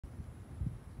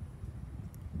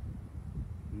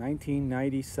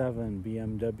1997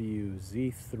 BMW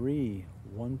Z3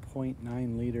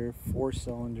 1.9 liter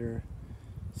 4-cylinder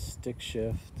stick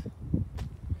shift.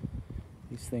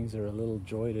 These things are a little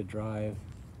joy to drive.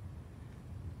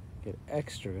 Get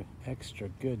extra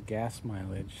good gas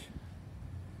mileage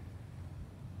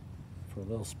for a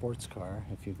little sports car.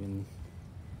 If you can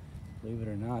believe it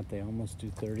or not, they almost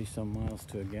do 30 some miles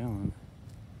to a gallon,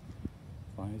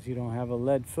 as long as you don't have a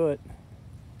lead foot.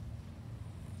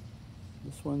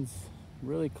 This one's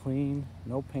really clean,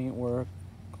 no paint work,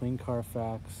 clean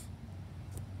Carfax.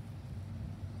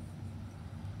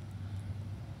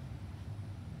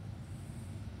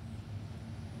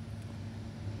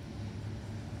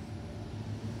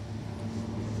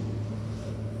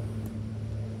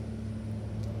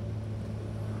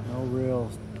 No real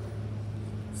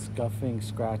scuffing,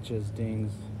 scratches,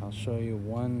 dings. I'll show you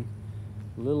one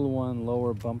little one,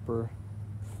 lower bumper.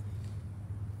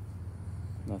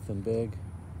 Nothing big.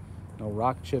 No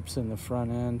rock chips in the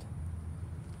front end.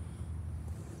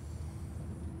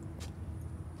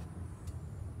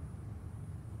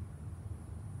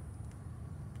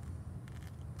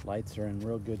 Lights are in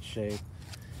real good shape.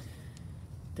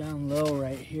 Down low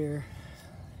right here,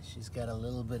 she's got a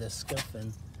little bit of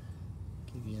scuffing.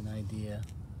 Give you an idea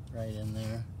right in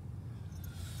there.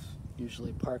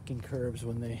 Usually parking curbs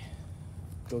when they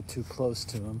go too close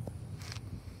to them.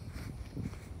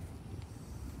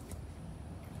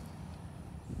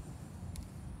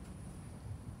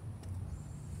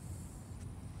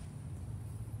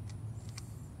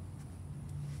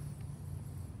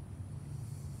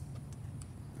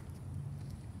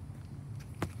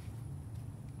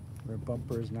 Rear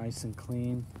bumper is nice and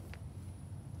clean.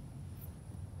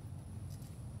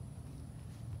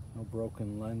 No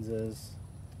broken lenses.